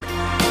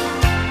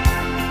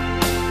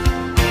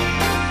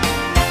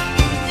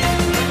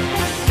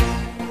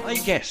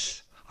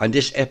guest on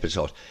this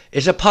episode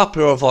is a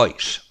popular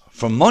voice.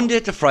 From Monday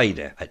to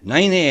Friday at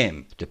 9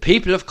 a.m, the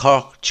people of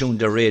Cork tune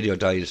their radio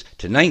dials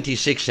to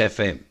 96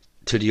 FM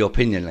to the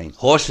Opinion Line,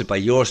 hosted by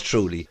yours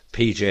truly,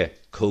 P.J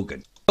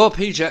Coogan. Hello,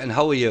 PJ, and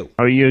how are you?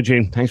 How are you,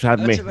 Eugene? Thanks for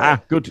having me.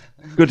 Good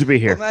to be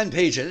here. Good man,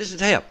 PJ. Listen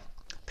to you.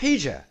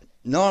 PJ,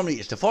 normally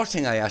it's the first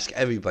thing I ask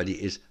everybody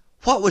is,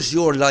 what was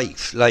your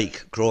life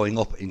like growing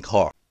up in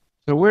Cork?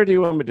 So where do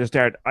you want me to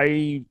start?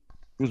 I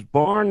was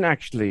born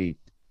actually,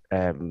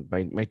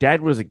 my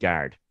dad was a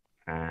guard,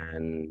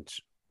 and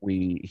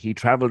he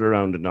travelled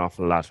around an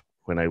awful lot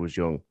when I was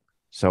young.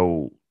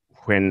 So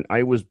when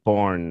I was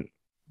born,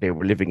 they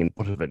were living in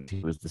Buttevant.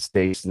 He was the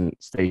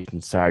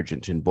station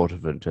sergeant in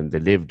Buttevant, and they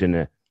lived in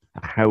a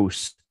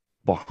house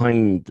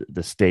behind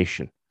the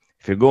station.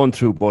 If you're going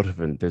through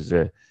Buttevant, there's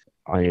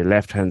on your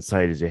left-hand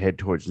side as you head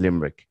towards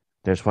Limerick,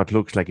 there's what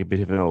looks like a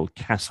bit of an old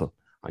castle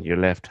on your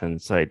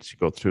left-hand side as you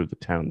go through the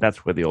town.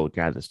 That's where the old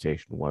Garda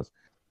station was.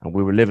 And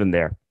we were living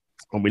there.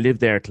 And we lived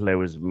there till I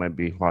was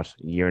maybe, a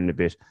year and a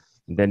bit.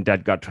 And then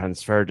Dad got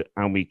transferred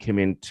and we came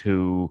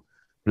into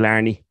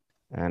Blarney.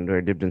 And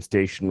I lived in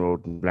Station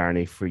Road in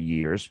Blarney for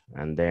years.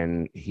 And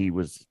then he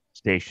was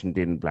stationed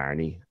in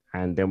Blarney.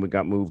 And then we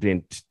got moved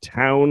into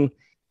town.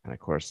 And of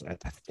course, at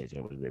that stage,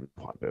 I was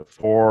about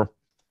 4.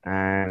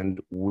 And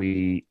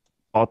we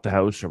bought the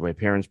house, or my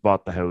parents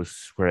bought the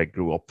house where I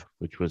grew up,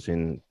 which was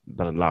in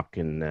Ballinlough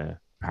in a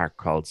park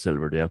called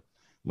Silverdale.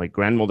 My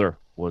grandmother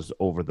was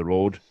over the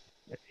road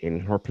in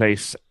her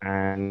place,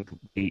 and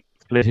we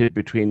split it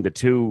between the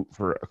two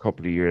for a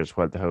couple of years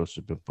while the house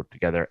had been put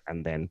together.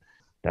 And then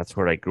that's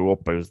where I grew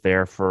up. I was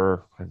there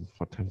for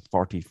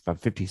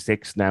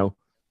 56 now.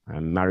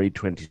 I'm married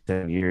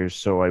 27 years,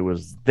 so I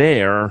was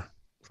there,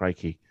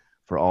 crikey,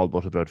 for all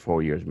but about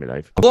 4 years of my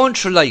life. Going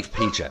through life,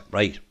 PJ,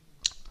 right?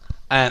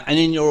 And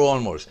in your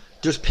own words,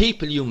 there's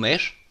people you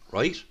met,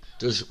 right?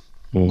 There's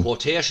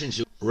quotations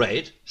you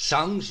read,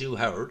 songs you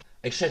heard,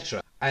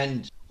 etc.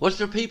 And was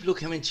there people who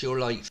came into your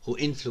life who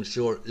influenced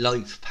your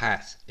life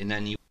path in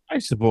any way? I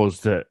suppose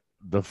the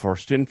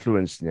first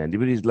influence in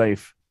anybody's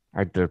life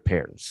are their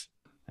parents.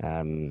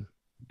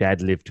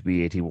 Dad lived to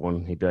be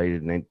 81. He died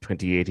in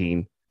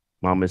 2018.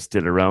 Mom is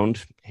still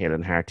around.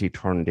 Helen Harty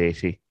turned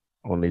 80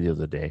 only the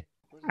other day.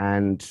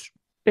 And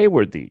they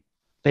were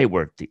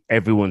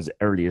everyone's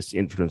earliest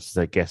influences,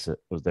 I guess. It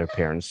was their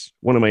parents.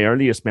 One of my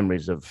earliest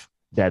memories of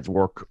Dad's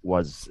work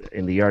was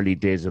in the early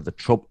days of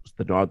the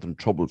Northern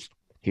Troubles.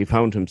 He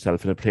found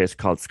himself in a place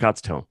called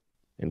Scottstown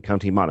in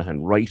County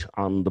Monaghan, right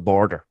on the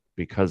border,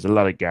 because a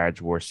lot of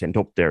guards were sent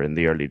up there in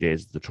the early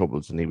days of the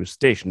Troubles, and he was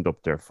stationed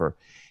up there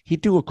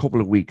he'd do a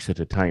couple of weeks at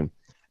a time.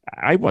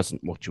 I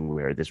wasn't much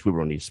aware of this. We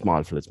were only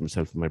small fellas,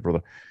 myself and my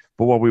brother.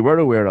 But what we were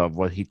aware of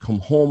was he'd come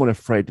home on a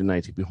Friday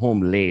night, he'd be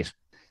home late,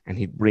 and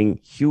he'd bring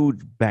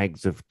huge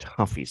bags of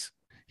toffees.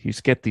 He used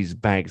to get these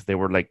bags, they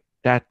were like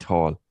that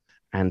tall,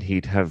 and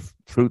he'd have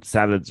fruit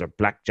salads or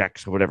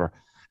blackjacks or whatever,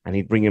 and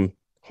he'd bring him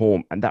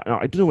home. And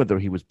I don't know whether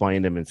he was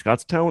buying them in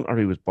Scottstown or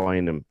he was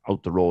buying them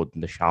out the road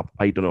in the shop.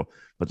 I don't know.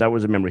 But that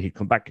was a memory. He'd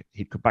come back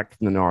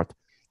from the north,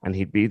 and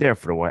he'd be there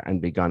for a while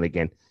and be gone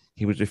again.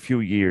 He was a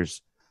few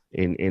years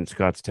in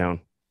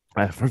Scottstown,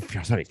 a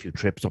few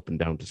trips up and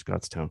down to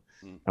Scottstown.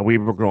 And we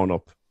were growing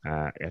up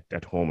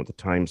at home at the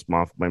time.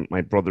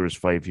 My brother is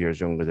 5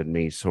 years younger than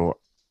me, so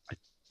I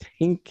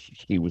think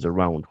he was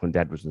around when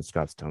Dad was in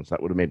Scottstown. So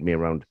that would have made me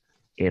around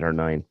 8 or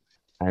 9.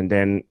 And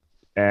then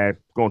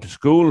going to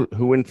school,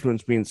 who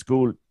influenced me in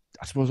school?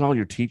 I suppose all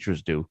your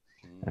teachers do.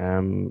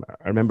 I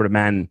remember a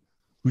man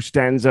who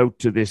stands out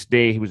to this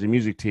day. He was a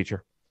music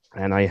teacher,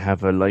 and I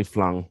have a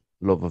lifelong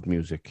love of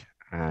music,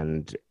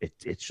 and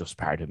it's just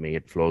part of me.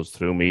 It flows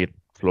through me. It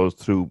flows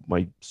through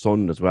my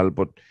son as well.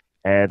 But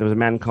there was a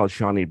man called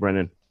Shawnee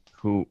Brennan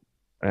who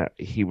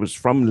he was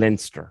from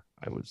Leinster,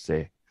 I would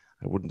say.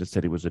 I wouldn't have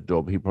said he was a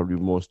dub. He'd probably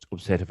be most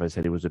upset if I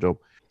said he was a dub.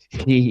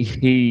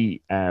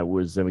 He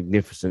was a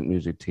magnificent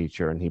music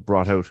teacher, and he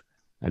brought out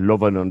a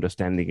love and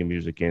understanding of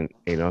music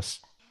in us.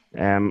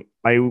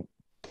 My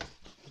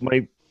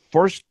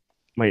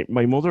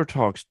mother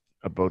talks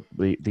about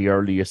the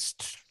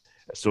earliest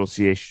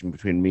association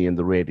between me and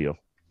the radio,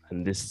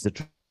 and this is a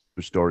true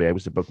story. I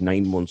was about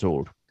 9 months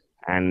old,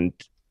 and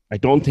I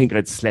don't think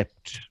I'd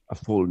slept a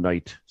full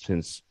night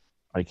since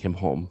I came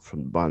home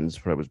from the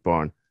Bonds where I was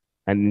born.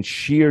 And in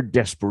sheer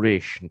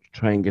desperation to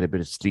try and get a bit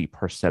of sleep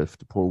herself,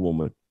 the poor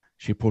woman,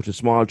 she put a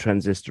small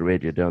transistor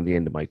radio down the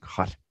end of my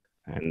cot.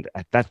 And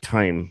at that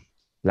time,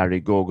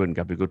 Larry Gogan,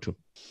 God be good to him,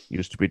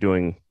 used to be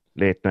doing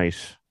late night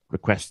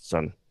requests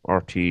on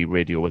RT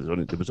radio.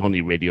 There was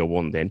only Radio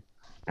 1 then.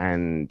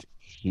 And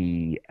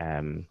he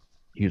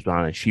was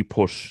on, and she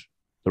put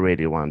the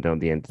radio on down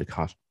the end of the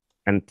cot.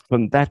 And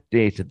from that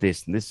day to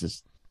this, and this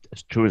is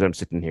as true as I'm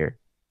sitting here,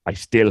 I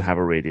still have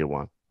a radio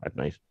on at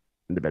night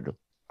in the bedroom.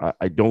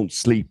 I don't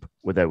sleep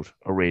without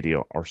a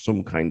radio or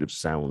some kind of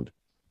sound.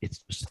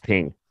 It's just a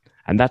thing.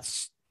 And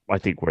that's, I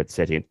think, where it's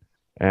set in.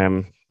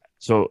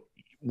 So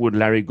would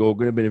Larry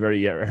Gogan have been a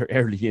very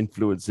early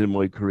influence in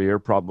my career?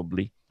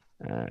 Probably.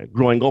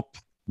 Growing up,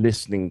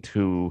 listening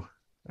to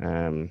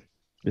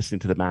listening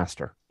to the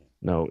master.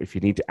 Now, if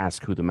you need to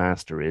ask who the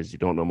master is, you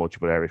don't know much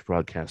about Irish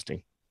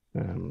broadcasting.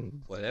 Well,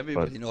 But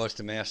everybody knows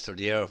the master of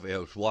the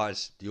airwaves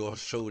was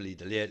yours truly,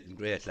 the late and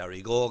great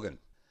Larry Gogan.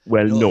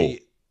 well, You know, no,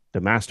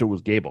 the master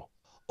was Gable.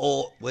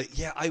 oh, well,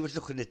 yeah, I was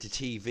looking at the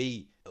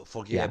TV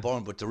for Gay Yeah.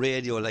 Born, but the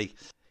radio, like,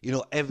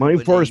 My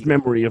first everybody,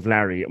 memory of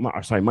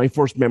my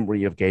first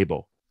memory of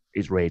Gable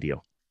is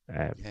radio.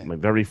 yeah, My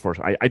very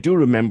first, I do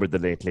remember the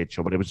Late Late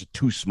Show, but it was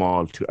too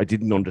small. I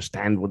didn't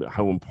understand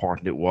how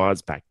important it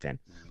was back then.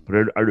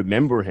 But I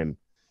remember him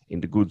in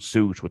the good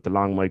suit with the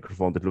long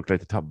microphone that looked like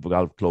the top of a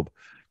golf club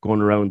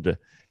going around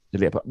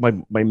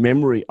my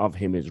memory of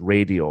him is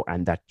radio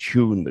and that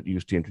tune that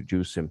used to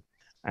introduce him.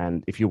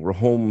 And if you were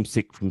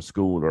homesick from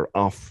school or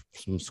off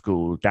from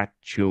school, that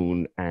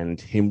tune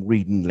and him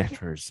reading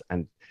letters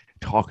and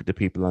talking to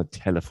people on the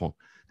telephone,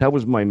 that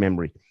was my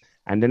memory.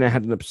 And then I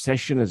had an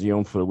obsession as a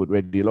young fellow with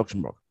Radio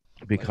Luxembourg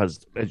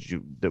because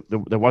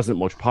there wasn't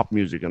much pop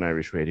music on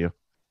Irish radio.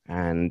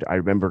 And I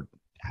remember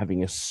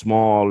having a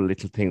small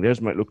little thing.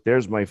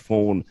 There's my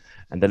phone,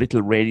 and the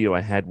little radio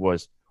I had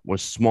was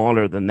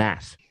smaller than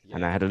that. Yeah.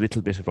 And I had a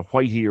little bit of a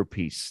white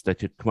earpiece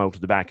that would come out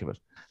of the back of it.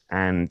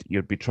 And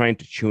you'd be trying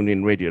to tune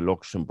in Radio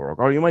Luxembourg,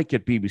 or you might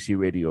get BBC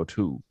Radio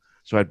 2.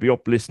 So I'd be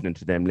up listening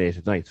to them late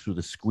at night through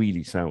the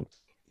squealy sound.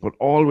 But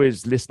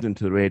always listening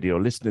to the radio,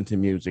 listening to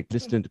music,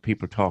 listening to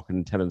people talking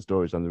and telling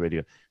stories on the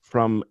radio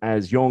from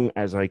as young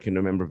as I can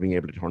remember being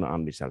able to turn it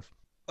on myself.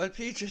 Well,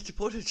 Pete, just to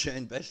put it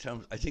in best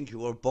terms, I think you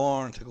were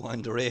born to go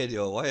on the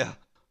radio, were you?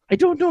 I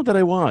don't know that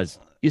I was.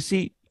 You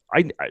see,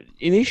 I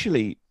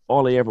initially,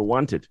 all I ever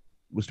wanted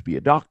was to be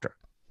a doctor.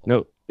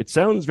 Now, it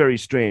sounds very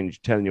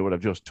strange telling you what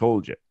I've just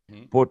told you,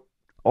 but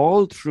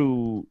all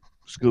through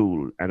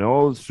school and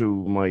all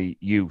through my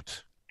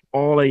youth,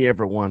 all I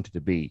ever wanted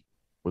to be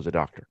was a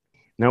doctor.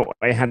 Now,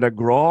 I had a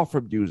graw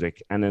for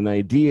music and an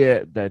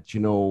idea that,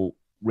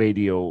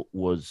 radio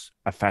was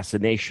a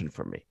fascination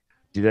for me.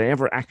 Did I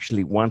ever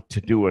actually want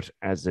to do it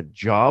as a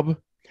job?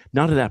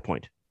 Not at that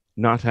point.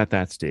 Not at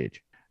that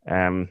stage.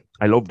 I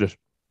loved it.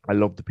 I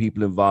loved the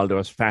people involved. I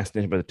was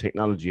fascinated by the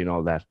technology and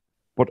all that.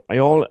 But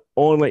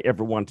all I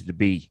ever wanted to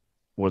be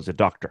was a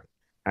doctor.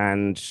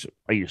 And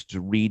I used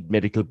to read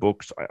medical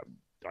books.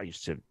 I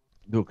used to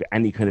look at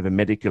any kind of a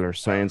medical or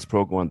science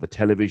program on the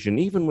television.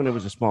 Even when I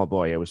was a small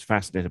boy, I was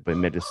fascinated by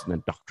medicine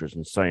and doctors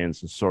and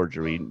science and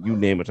surgery. You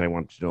name it, I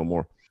wanted to know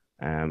more.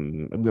 I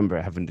remember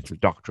having little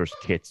doctor's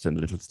kits and a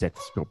little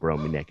stethoscope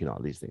around my neck and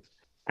all these things.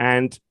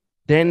 And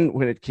then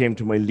when it came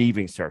to my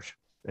leaving cert,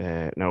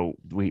 now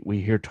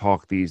we hear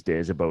talk these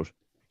days about,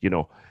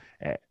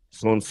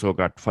 so-and-so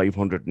got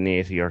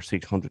 580 or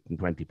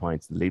 620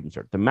 points in the leaving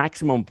cert. The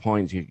maximum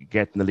points you could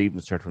get in the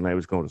leaving cert when I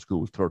was going to school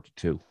was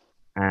 32.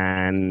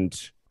 And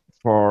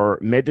for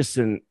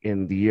medicine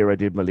in the year I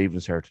did my leaving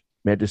cert,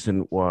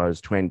 medicine was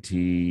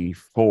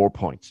 24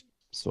 points.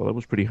 So that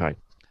was pretty high.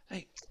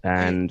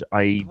 And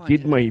I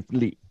did my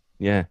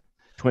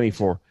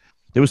 24.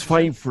 There was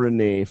 5 for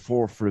an A,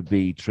 4 for a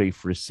B, 3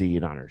 for a C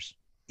in honours.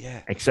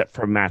 Yeah. Except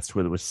for maths,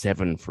 where there was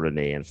 7 for an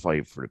A and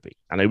 5 for a B.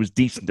 And I was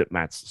decent at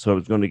maths, so I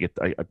was going to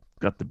I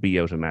got the B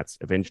out of maths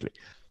eventually.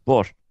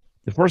 But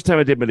the first time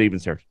I did my leaving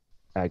cert,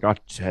 I got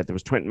there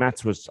was 20.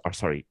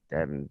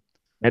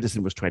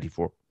 Medicine was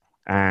 24,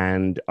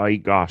 and I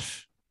got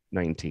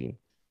 19.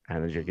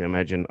 And as you can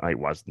imagine, I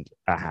wasn't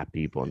a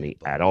happy bunny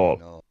at all.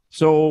 No.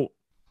 So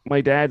my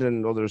dad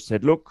and others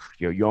said, "Look,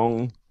 you're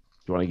young. Do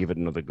you want to give it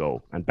another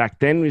go?" And back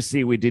then,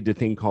 we did the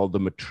thing called the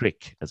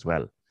matric as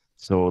well.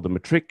 So the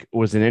matric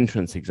was an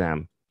entrance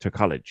exam to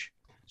college.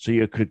 So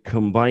you could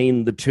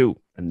combine the two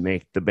and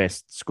make the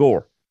best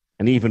score.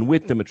 And even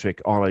with the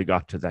matric, all I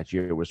got to that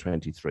year was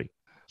 23.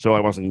 So I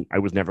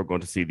was never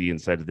going to see the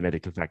inside of the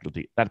medical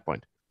faculty at that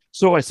point.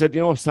 So I said,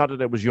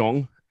 started I was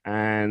young,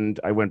 and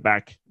I went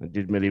back and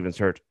did my leaving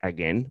cert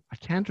again. I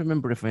can't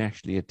remember if I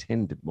actually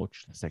attended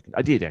much the second.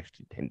 I did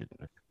actually attend it.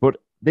 But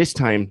this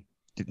time,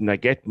 didn't I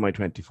get my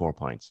 24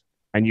 points?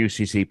 And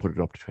UCC put it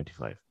up to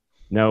 25.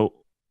 Now,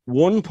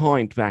 1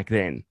 point back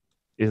then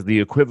is the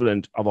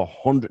equivalent of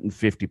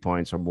 150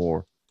 points or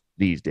more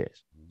these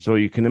days. So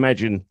you can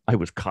imagine I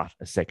was caught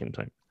a second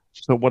time.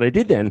 So what I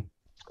did then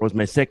was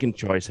my second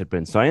choice had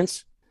been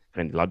science,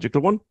 kind of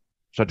logical one.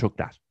 So I took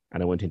that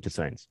and I went into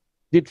science.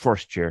 Did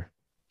first year,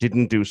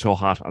 didn't do so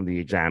hot on the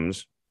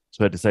exams.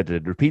 So I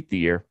decided to repeat the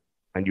year,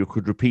 and you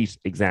could repeat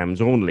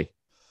exams only.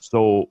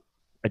 So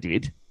I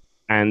did.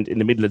 And in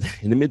the middle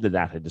of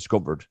that, I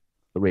discovered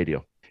the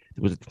radio.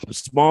 There was a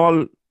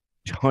small,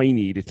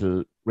 tiny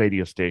little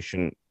radio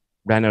station,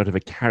 ran out of a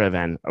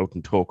caravan out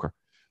in Toker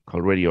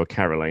called Radio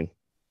Caroline.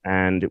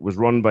 And it was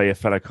run by a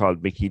fella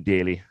called Mickey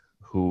Daly,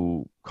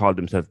 who called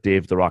himself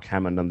Dave the Rock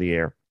Hammond on the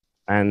air.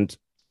 And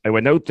I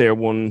went out there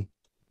was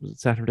it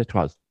Saturday? It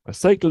was. I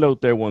cycled out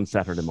there one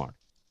Saturday morning,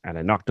 and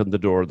I knocked on the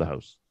door of the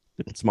house.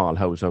 Little small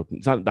house out.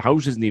 The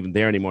house isn't even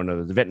there anymore now.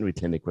 There's a veterinary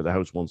clinic where the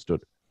house once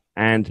stood.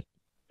 And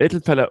little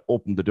fella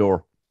opened the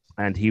door,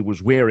 and he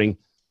was wearing,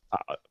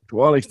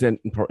 to all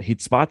extent,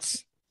 he'd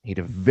spots. He'd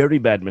a very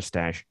bad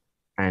moustache,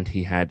 and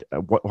he had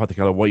what they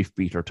call a wife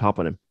beater top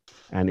on him.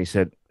 And I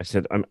said,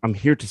 I'm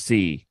here to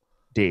see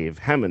Dave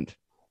Hammond.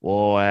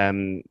 Oh,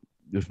 you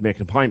have to make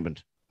an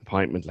appointment.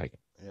 Like,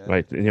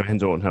 right, in your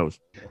hands own house.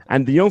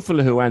 And the young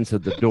fellow who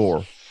answered the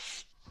door,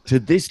 to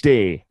this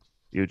day,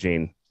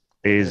 Eugene,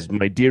 is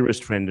my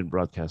dearest friend in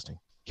broadcasting,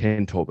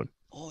 Ken Tobin.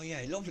 Oh,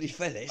 yeah, lovely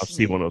fella, Of isn't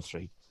he?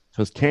 C103.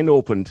 So Ken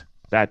opened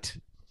that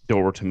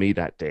door to me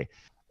that day.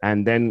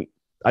 And then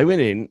I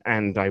went in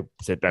and I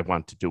said, I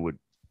want to do a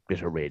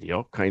bit of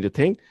radio kind of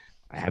thing.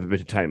 I have a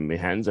bit of time in my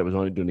hands. I was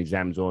only doing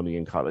exams only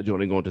in college,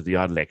 only going to the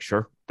odd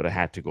lecture that I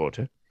had to go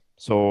to.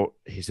 So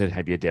he said,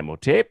 have you a demo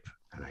tape?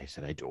 And I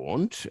said, I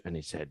don't. And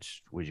he said,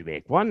 would you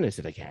make one? I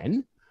said, I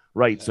can.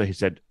 Right. So he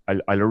said,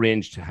 I'll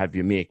arrange to have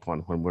you make one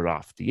when we're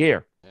off the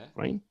air. Yeah.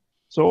 Right.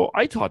 So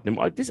I thought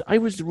I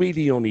was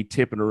really only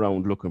tipping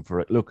around looking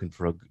for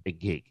a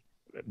gig,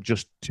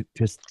 just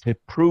to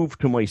prove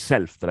to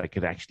myself that I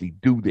could actually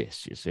do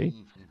this. You see,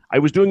 I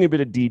was doing a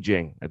bit of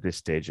DJing at this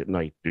stage at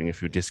night, doing a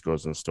few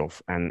discos and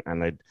stuff, and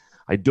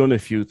I'd done a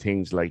few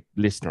things like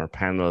listener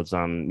panels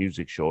on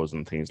music shows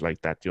and things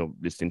like that. You know,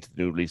 listening to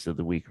the new release of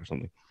the week or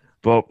something.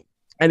 But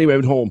anyway, I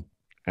went home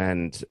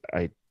and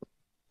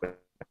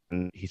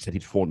he said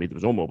he'd phone me. There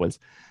was no mobiles.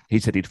 He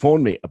said he'd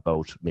phone me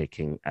about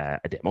making a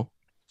demo.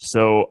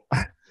 So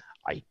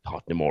I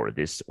thought no more of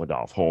this, went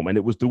off home. And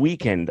it was the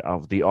weekend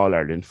of the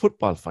All-Ireland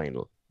football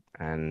final.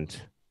 And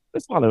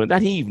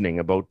that evening,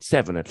 about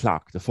 7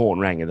 o'clock, the phone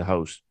rang in the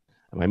house.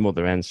 And my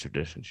mother answered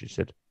it. And she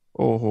said,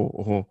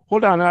 oh,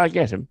 hold on, I'll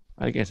get him.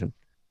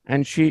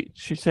 And she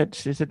said,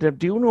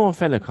 do you know a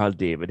fella called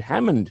David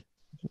Hammond?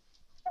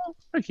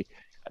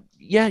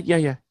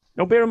 Yeah.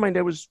 Now, bear in mind,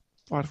 I was,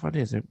 what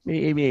is it?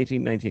 Maybe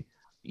 18, 19.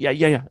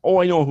 Yeah.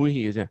 Oh, I know who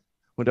he is. Yeah.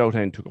 Went out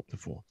and took up the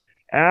phone.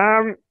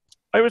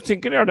 I was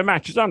thinking, the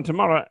match is on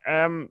tomorrow.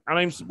 And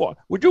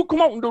would you come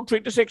out and do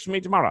 3 to 6 for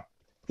me tomorrow?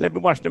 Let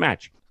me watch the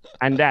match.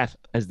 And that,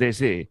 as they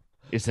say,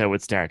 is how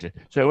it started.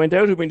 So I went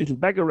out with my little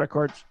bag of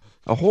records,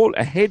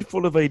 a head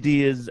full of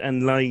ideas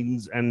and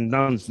lines and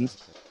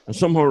nonsense. And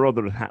somehow or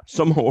other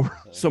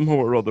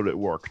it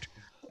worked.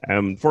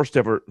 First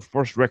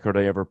record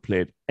I ever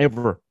played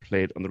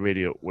on the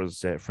radio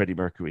was Freddie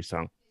Mercury's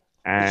song.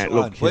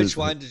 Which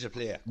one did you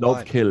play?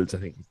 Love Kills, I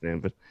think his name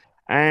of it.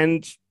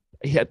 And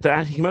he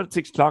came out at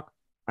 6 o'clock,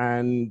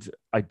 and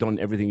I'd done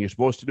everything you're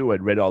supposed to do.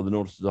 I'd read all the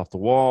notices off the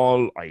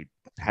wall. I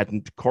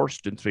hadn't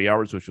cursed in 3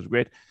 hours, which was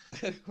great.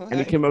 And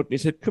he came out and he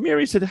said, come here.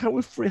 He said,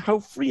 how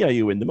free are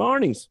you in the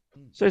mornings?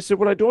 So I said,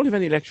 well, I don't have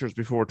any lectures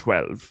before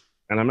 12,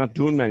 and I'm not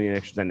doing many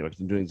lectures anyway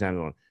because I'm doing exams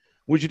on.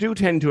 Would you do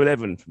 10 to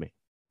 11 for me?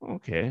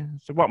 Okay.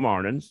 So what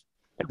mornings?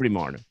 Every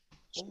morning.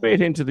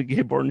 Straight into the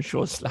Gay Burns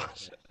show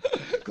slot.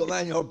 Come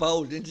on, you're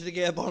bold into the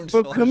Gay Burns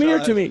slot. But come here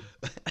to me.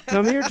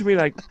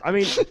 Like, I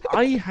mean,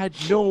 I had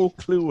no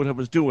clue what I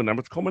was doing. I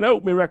was coming out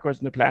with my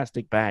records in a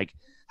plastic bag,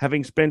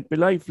 having spent my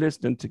life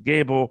listening to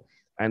Gabo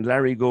and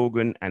Larry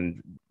Gogan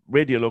and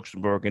Radio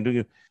Luxembourg and doing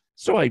it.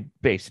 So I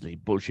basically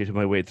bullshitted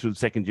my way through the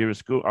second year of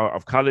school,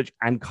 of college,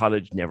 and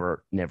college I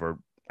never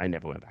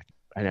went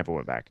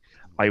back.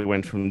 I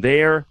went from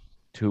there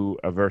to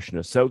a version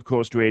of South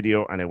Coast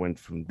Radio, and I went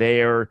from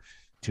there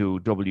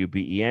to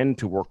WBEN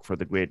to work for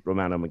the great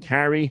Romano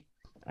McCarry.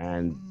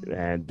 And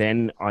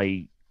then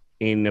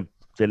in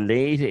the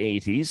late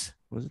 80s,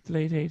 was it the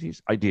late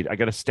 80s? I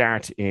got a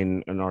start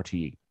in an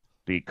RTE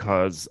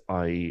because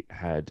I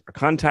had a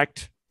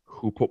contact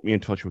who put me in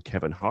touch with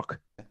Kevin Hawke.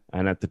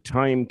 And at the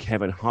time,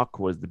 Kevin Hawke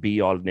was the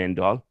be-all and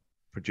end-all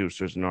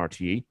producers in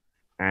RTE.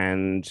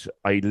 And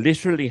I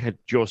literally had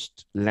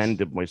just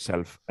landed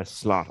myself a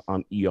slot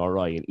on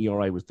ERI. And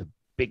ERI was the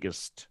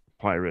biggest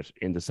pirate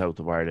in the south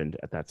of Ireland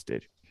at that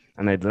stage.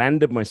 And I'd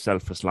landed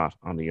myself a slot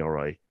on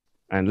ERI.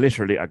 And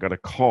literally, I got a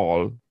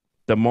call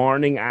the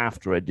morning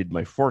after I did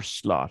my first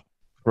slot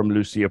from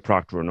Lucia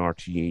Proctor on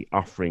RTE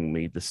offering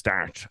me the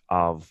start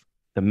of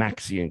the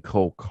Maxi and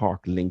Co.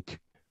 Cork link,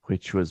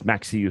 which was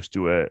Maxi used to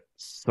do a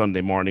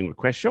Sunday morning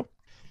request show.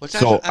 Was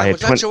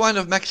that your one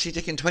of Maxi,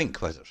 Dick and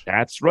Twink, was it?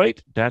 That's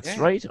right.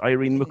 Right.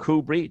 Irene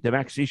McCoubry, the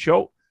Maxi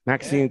show.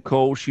 Maxi and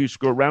Co. She used to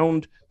go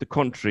around the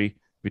country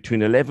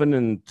between 11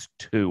 and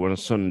 2 on a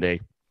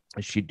Sunday.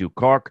 She'd do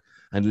Cork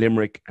and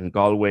Limerick and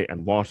Galway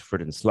and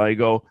Waterford and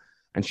Sligo.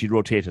 And she'd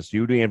rotate us.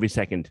 You were doing every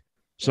second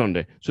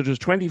Sunday. So it was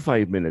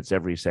 25 minutes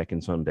every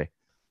second Sunday.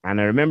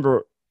 And I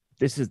remember,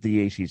 this is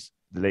the 80s,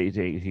 the late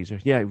 80s.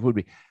 Yeah, it would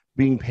be.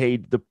 Being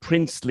paid the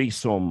princely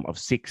sum of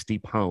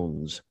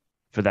 £60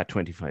 for that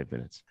 25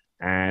 minutes.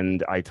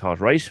 And I thought,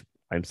 right,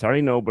 I'm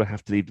sorry, no, but I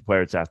have to leave the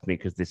Pirates after me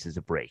because this is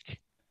a break.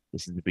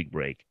 This is a big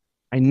break.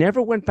 I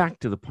never went back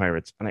to the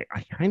Pirates, and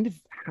I kind of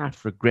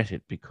half regret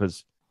it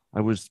because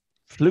I was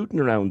fluting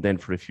around then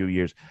for a few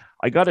years.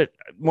 I got it.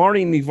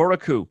 Maureen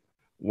Nivaraku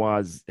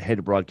was head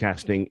of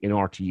broadcasting in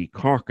RTE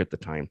Cork at the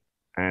time.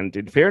 And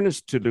in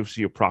fairness to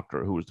Lucia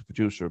Proctor, who was the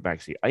producer of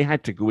Maxi, I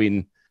had to go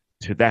in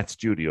to that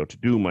studio to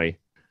do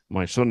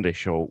my Sunday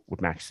show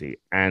with Maxi.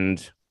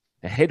 And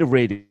the head of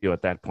radio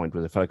at that point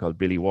was a fellow called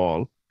Billy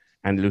Wall.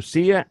 And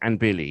Lucia and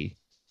Billy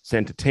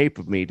sent a tape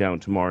of me down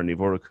to Maureen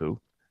Nivaraku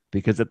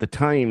because at the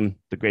time,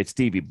 the great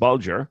Stevie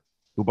Bulger,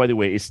 who, by the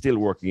way, is still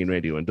working in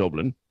radio in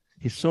Dublin.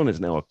 His son is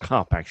now a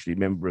cop, actually,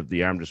 member of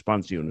the Armed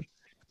Response Unit.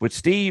 But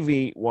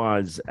Stevie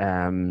was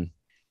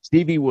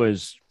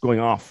going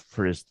off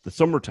for the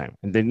summertime,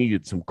 and they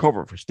needed some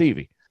cover for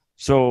Stevie.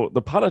 So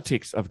the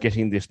politics of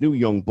getting this new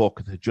young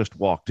buck that just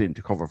walked in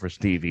to cover for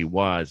Stevie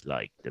was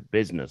like the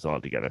business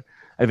altogether.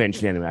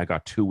 Eventually, anyway, I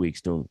got 2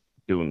 weeks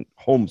doing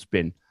home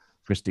spin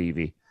for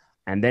Stevie.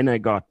 And then I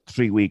got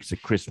 3 weeks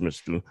at Christmas.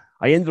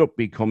 I ended up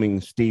becoming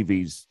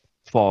Stevie's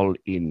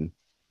fall-in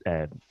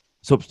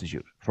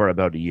substitute for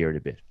about a year and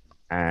a bit.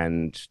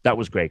 And that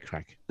was great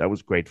crack. That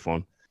was great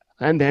fun.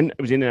 And then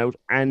I was in and out.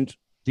 And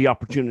the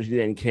opportunity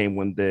then came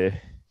when the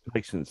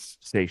license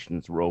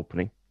stations were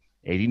opening,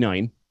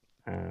 89.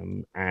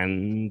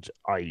 And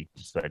I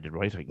decided,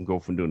 right, I can go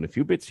from doing a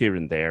few bits here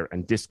and there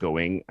and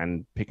discoing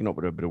and picking up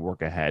a bit of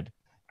work ahead.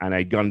 And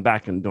I'd gone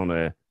back and done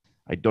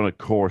a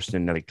course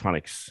in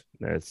electronics,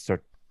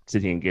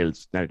 City and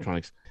Guilds in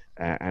electronics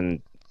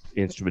and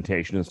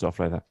instrumentation and stuff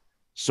like that.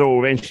 So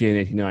eventually in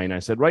 89, I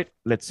said, right,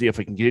 let's see if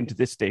I can get into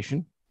this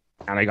station.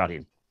 And I got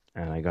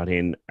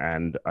in.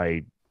 And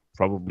I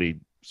probably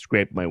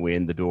scraped my way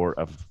in the door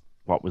of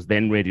what was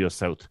then Radio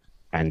South.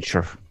 And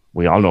sure,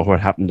 we all know what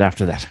happened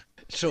after that.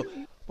 So,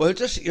 well,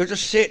 you're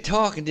just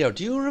talking there.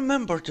 Do you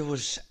remember there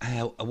was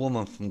a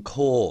woman from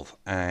Cove?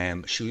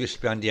 She used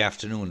to be on the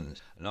afternoon.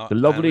 The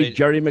lovely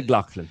Jerry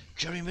McLaughlin.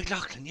 Jerry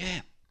McLaughlin,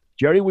 yeah.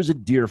 Jerry was a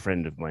dear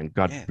friend of mine.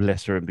 God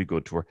bless her and be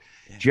good to her.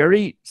 Yeah.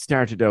 Jerry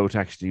started out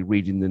actually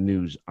reading the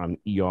news on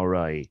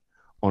ERI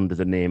under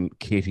the name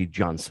Katie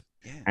Johnson.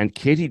 Yeah. And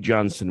Katie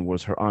Johnson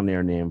was her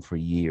on-air name for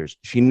years.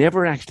 She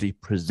never actually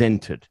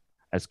presented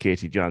as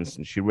Katie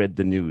Johnson. She read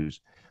the news.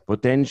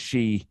 But then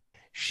she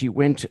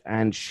went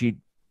and she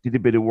did a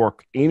bit of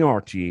work in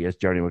RTE as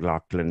Jerry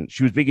McLaughlin.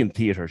 She was big in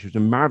theatre. She was a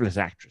marvellous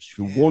actress.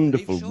 She was a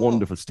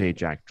wonderful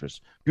stage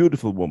actress.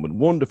 Beautiful woman.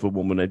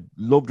 I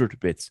loved her to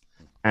bits.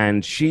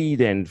 And she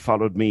then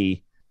followed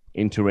me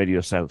into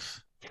Radio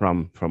South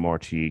from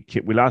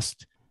RTE. We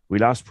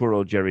lost poor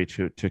old Jerry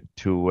to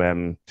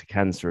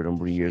cancer a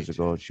number of years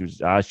ago. She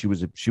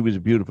was a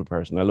beautiful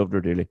person. I loved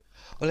her dearly.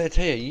 Well, I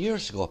tell you,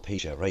 years ago,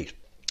 P.J, right?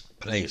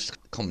 When I used to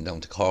come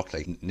down to Cork,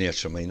 like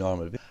nature my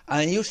normal bit,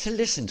 and I used to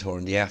listen to her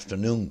in the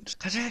afternoons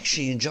because I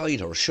actually enjoyed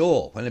her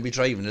show when I'd be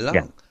driving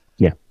along.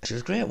 Yeah. She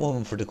was a great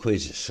woman for the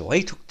quizzes, so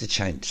I took the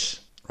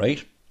chance,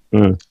 right?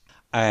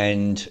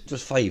 And there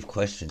was 5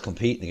 questions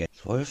competing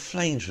against. So I was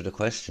flying through the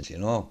questions, you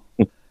know.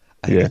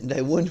 And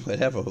I won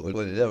whatever, I'll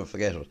never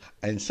forget it.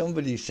 And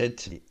somebody said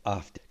to me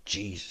after,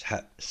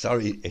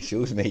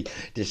 excuse me,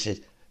 they said,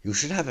 you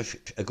should have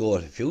a go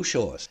at a few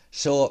shows.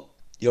 So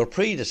your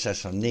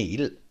predecessor,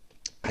 Neil,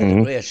 had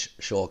a great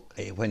show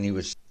when he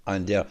was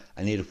on there,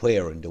 and he had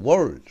Where in the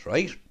World,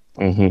 right?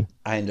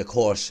 And of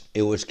course,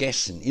 it was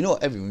guessing. You know,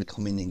 everyone would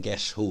come in and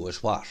guess who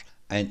was what.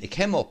 And it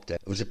came up there.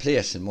 It was a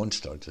place in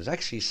Munster. It was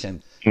actually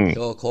simple.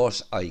 So, of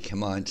course, I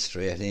came on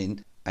straight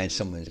in, and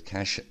someone,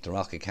 the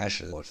Rocket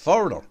Cash, went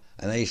further.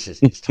 And I said,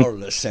 it's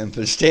Thurles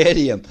Semple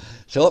Stadium.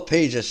 So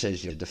PJ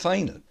says, you're the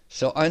final.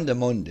 So on the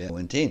Monday, I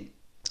went in.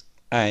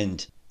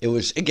 And it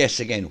was a guess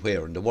again,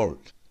 Where in the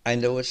World.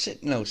 And I was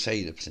sitting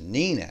outside, it was in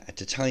Nina at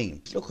the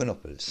time, looking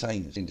up at the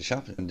signs in the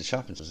shopping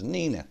was in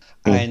Nina.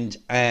 And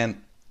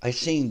I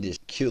seen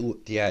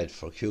the ad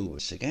for Cuba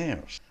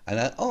cigars. And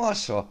I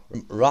also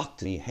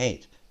rocked my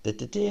head that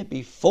the day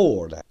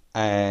before that,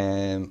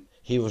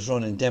 he was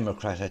running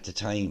Democrat at the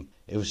time.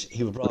 He was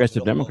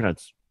Progressive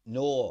Democrats?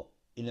 No,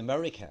 in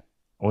America.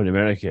 Oh, in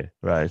America,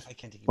 right.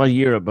 What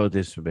year about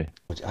this would be?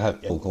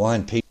 Go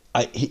on, Pete.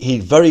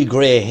 He'd very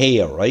grey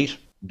hair, right?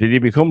 Did he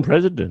become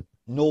president?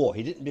 No,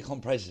 he didn't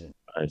become president.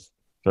 Right.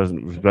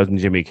 Wasn't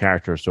Jimmy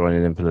Carter so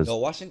any influence? No,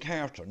 it wasn't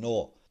Carter,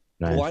 no.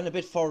 Right. Go on a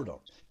bit further.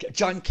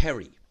 John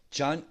Kerry.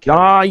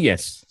 Ah,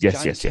 yes.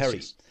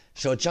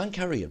 So John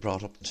Kerry had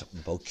brought up something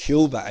about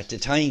Cuba at the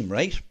time,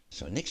 right?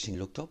 So next thing I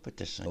looked up at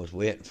this, and I was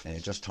waiting, and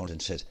it just turned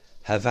and said,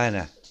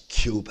 Havana,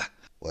 Cuba.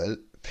 Well,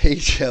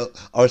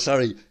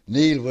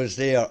 Neil was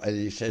there, and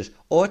he says,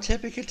 oh,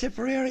 typical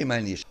Tipperary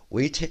man.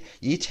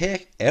 You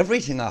take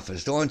everything off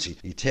us, don't you?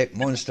 You take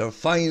Munster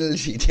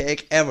finals, you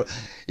take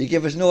you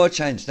give us no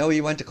chance. Now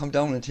you want to come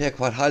down and take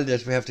what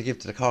holidays we have to give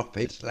to the Cork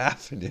people.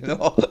 Laughing, you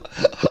know.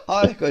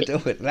 All I could do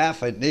was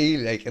laugh at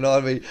Neil, like, you know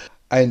what I mean?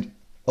 And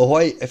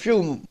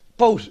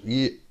about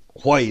a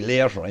while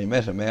later, I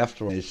met him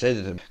after, and I said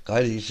to him,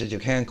 God, he said, you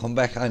can't come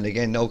back on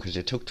again now because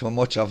you took too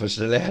much of us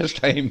the last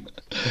time.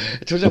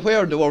 It was a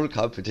Where in the World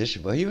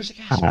competition, but he was a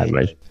gas man.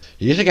 Right.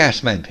 He's a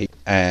gas man,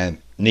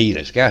 Neil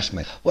is a gas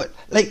man. What,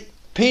 like,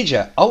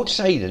 PJ,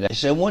 outside of that,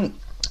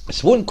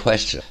 it's one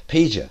question.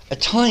 PJ, a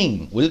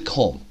time will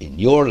come in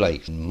your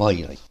life, in my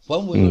life,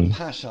 when we will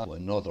pass on to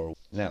another.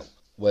 Now,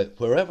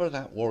 wherever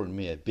that world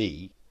may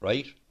be,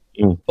 right?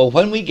 But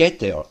when we get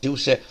there, you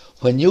say,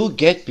 when you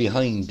get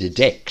behind the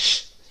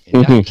decks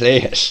in that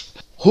place,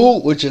 who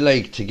would you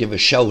like to give a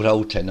shout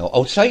out to now?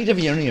 Outside of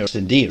your nearest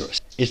and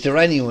dearest, is there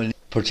anyone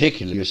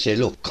particular you say,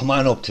 look, come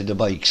on up to the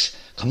bikes,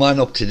 come on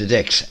up to the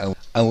decks, and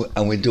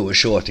we'll do a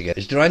show together?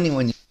 Is there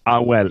anyone?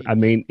 Well, I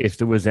mean, if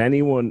there was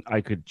anyone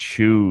I could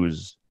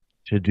choose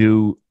to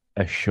do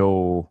a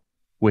show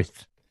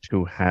with,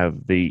 to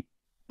have the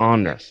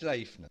honor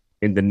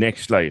in the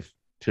next life,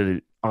 to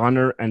the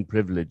honor and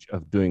privilege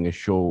of doing a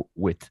show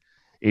with,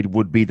 it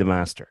would be the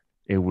master.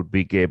 It would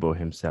be Gabo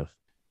himself.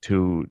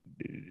 To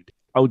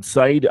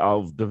outside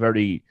of the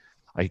very,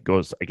 I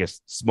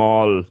guess,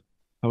 small,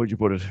 how would you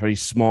put it, very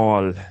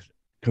small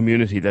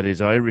community that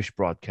is Irish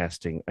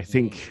broadcasting, I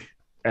think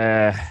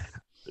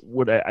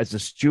as a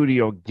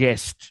studio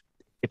guest,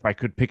 if I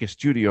could pick a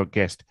studio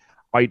guest,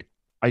 I'd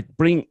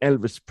bring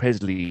Elvis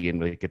Presley in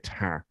with a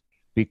guitar,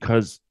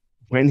 because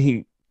when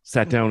he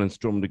sat down and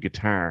strummed the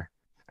guitar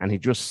and he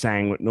just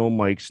sang with no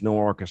mics, no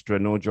orchestra,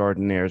 no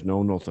Jordanaires,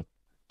 no nothing,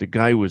 the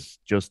guy was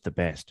just the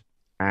best.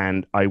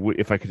 And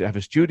if I could have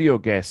a studio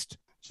guest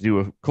to do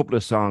a couple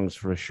of songs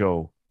for a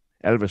show,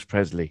 Elvis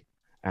Presley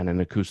and an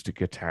acoustic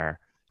guitar,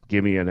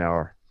 give me an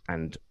hour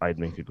and I'd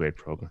make a great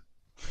program.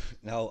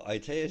 Now, I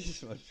tell you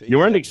this much, PJ. You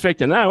weren't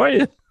expecting that, were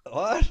you?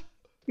 What?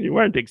 You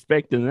weren't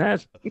expecting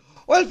that.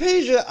 Well,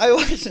 PJ, I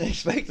wasn't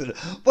expecting it,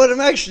 but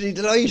I'm actually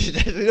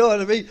delighted. You know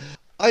what I mean?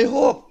 I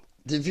hope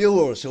the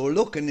viewers who are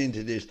looking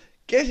into this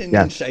get an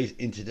insight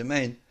into the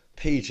man,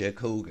 P.J.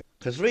 Coogan.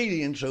 Because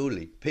really and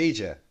truly,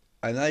 PJ,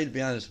 and I'll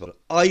be honest about it,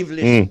 I've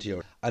listened to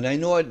you, and I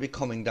know I'd be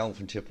coming down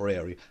from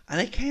Tipperary,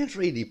 and I can't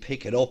really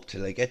pick it up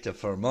till I get to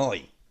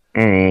Fermoy.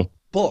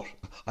 But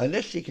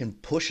unless he can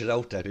push it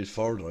out that bit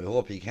further, I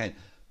hope he can.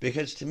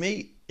 Because to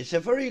me, it's a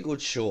very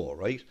good show,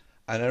 right?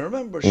 And I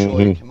remember a show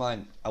you came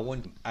on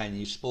and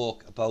you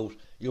spoke about,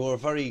 you were a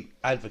very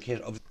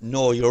advocate of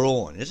know your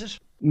own, is it?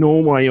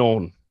 Know my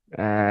own.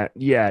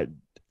 Yeah,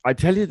 I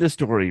tell you the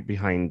story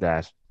behind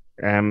that.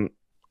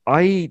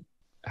 I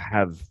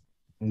have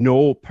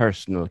no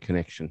personal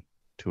connection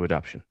to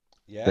adoption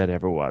that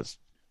ever was.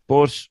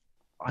 But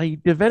I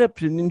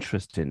developed an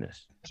interest in it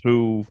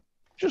through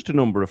just a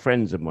number of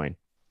friends of mine.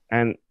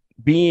 And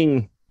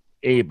being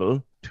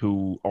able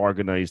to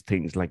organize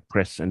things like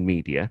press and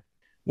media,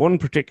 one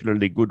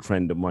particularly good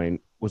friend of mine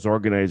was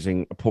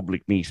organizing a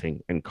public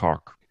meeting in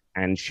Cork.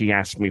 And she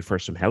asked me for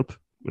some help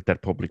with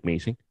that public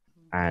meeting.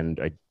 And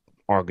I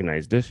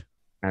organized it.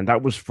 And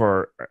that was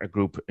for a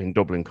group in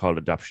Dublin called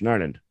Adoption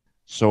Ireland.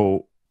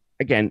 So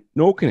again,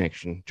 no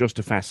connection, just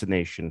a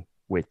fascination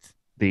with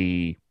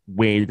the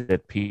way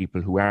that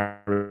people who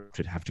are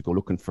have to go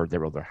looking for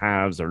their other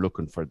halves, or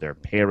looking for their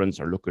parents,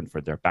 or looking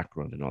for their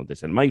background and all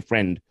this. And my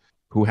friend,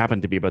 who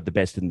happened to be about the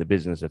best in the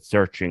business at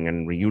searching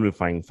and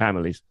reunifying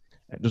families,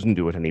 doesn't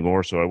do it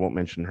anymore, so I won't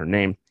mention her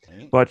name.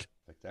 But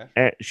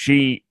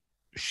she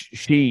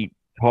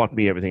taught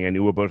me everything I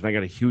knew about it, and I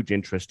got a huge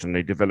interest, and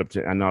I developed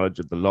a knowledge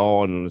of the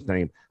law and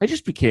understanding. I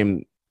just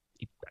became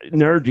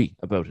nerdy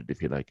about it,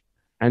 if you like.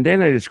 And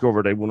then I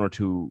discovered I had one or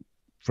two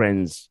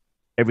friends,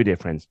 everyday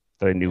friends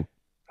that I knew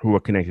who were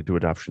connected to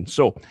adoption.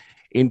 So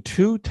in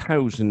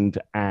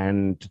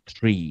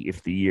 2003,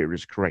 if the year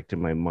is correct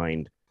in my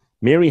mind,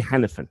 Mary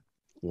Hannafin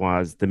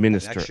was the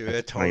minister. And actually,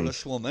 a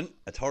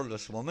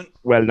thirless woman.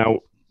 Well,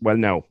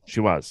 now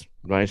she was,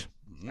 right?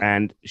 Mm-hmm.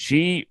 And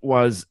she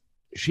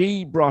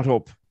brought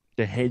up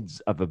the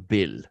heads of a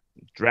bill,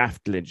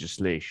 draft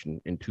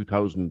legislation in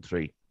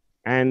 2003.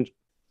 And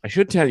I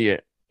should tell you,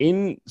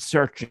 in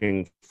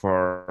searching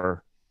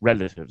for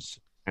relatives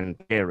and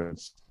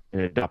parents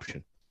in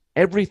adoption,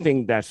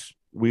 everything that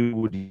we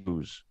would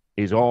use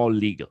is all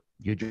legal.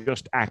 You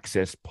just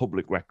access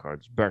public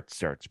records, birth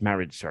certs,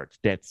 marriage certs,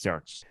 death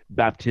certs,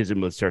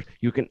 baptismal certs.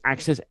 You can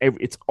access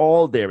it's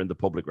all there in the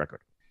public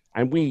record.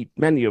 And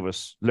many of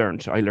us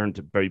I learned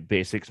the very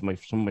basics. Some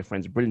of my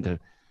friends are brilliant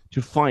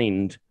to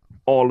find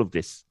all of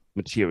this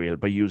material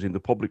by using the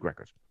public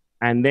record.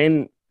 And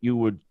then you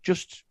would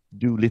just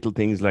do little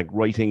things like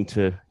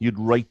you'd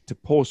write to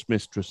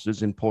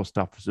postmistresses in post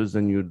offices,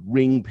 and you'd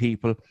ring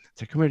people,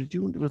 say, come here,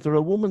 was there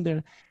a woman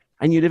there?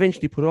 And you'd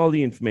eventually put all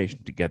the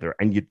information together,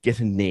 and you'd get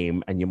a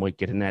name, and you might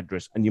get an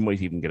address, and you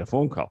might even get a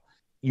phone call.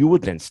 You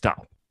would then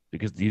stop,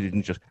 because you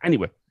didn't just...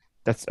 Anyway,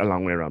 that's a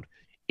long way around.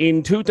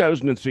 In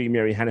 2003,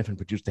 Mary Hannafin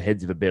produced the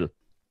heads of a bill,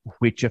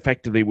 which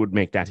effectively would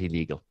make that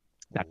illegal,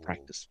 that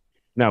practice.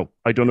 Now,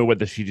 I don't know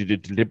whether she did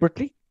it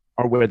deliberately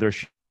or whether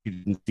she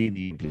didn't see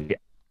the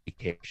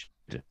implication.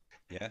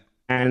 Yeah.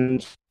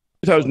 And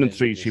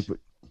 2003, she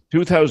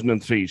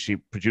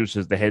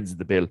produces the heads of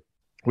the bill,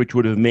 which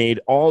would have made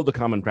all the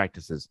common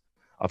practices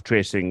of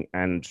tracing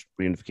and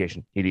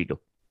reunification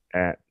illegal.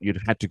 You'd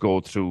have had to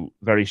go through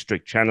very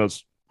strict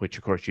channels, which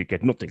of course you'd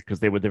get nothing, because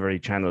they were the very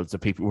channels that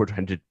people were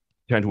trying to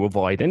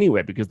avoid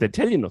anyway, because they'd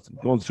tell you nothing.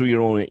 Going through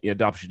your own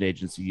adoption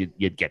agency,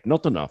 you'd get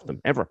nothing off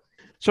them ever.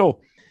 So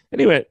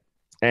anyway,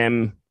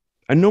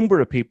 a number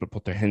of people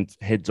put their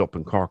heads up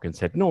in Cork and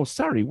said, no,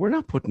 sorry, we're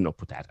not putting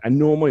up with that. And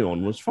Know My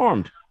Own was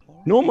formed.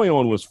 Know My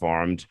Own was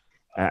formed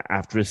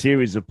after a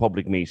series of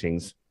public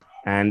meetings.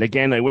 And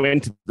again, I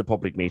went to the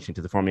public meeting,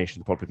 to the formation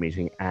of the public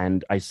meeting,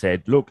 and I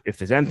said, look, if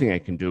there's anything I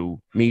can do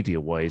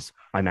media-wise,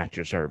 I'm at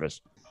your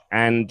service.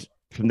 And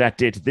from that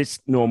day to this,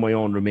 Know My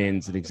Own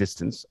remains in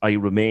existence. I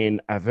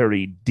remain a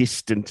very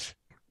distant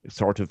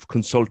sort of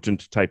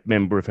consultant type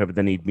member if ever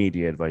they need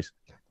media advice.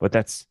 But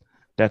that's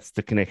That's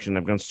the connection.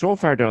 I've gone so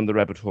far down the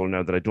rabbit hole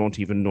now that I don't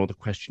even know the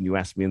question you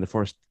asked me in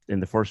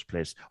the first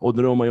place. Oh,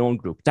 the Know My Own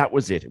group. That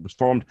was it. It was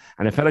formed,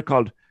 and a fella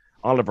called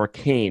Oliver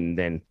Kane.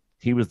 Then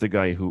he was the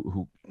guy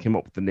who came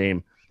up with the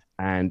name,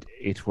 and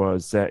it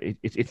was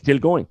it's still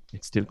going.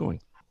 It's still going.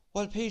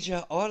 Well,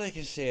 PJ, all I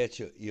can say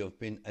to you, you've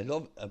been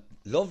a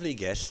lovely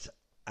guest,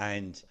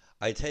 and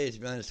I tell you, to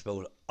be honest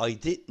about it, I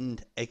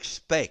didn't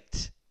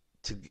expect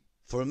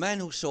for a man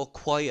who's so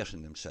quiet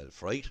in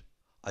himself, right?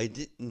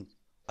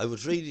 I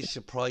was really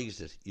surprised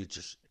that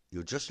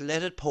you just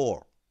let it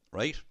pour,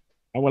 right?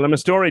 Oh, well, I'm a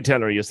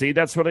storyteller, you see.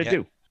 That's what I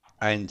do.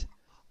 And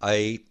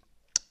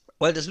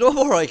well, there's no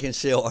more I can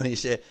say. Only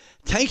say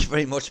thank you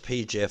very much,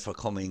 PJ, for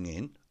coming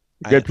in.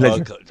 Good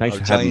pleasure. Thanks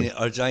for having me.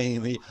 Or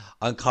joining me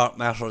on Cork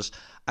Matters.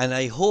 And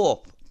I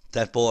hope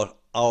that both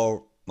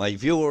my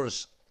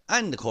viewers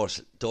and, of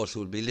course, those who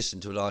will be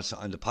listening to it also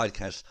on the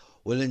podcast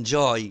will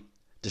enjoy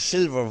the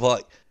silver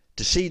voice,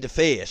 to see the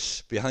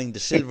face behind the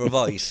silver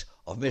voice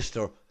of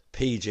Mr.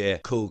 P.J.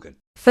 Coogan.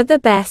 For the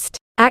best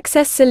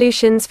access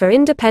solutions for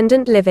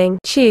independent living,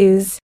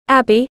 choose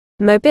Abbey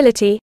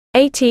Mobility,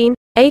 18,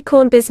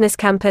 Acorn Business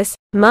Campus,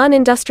 Marne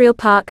Industrial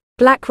Park,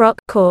 Blackrock,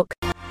 Cork.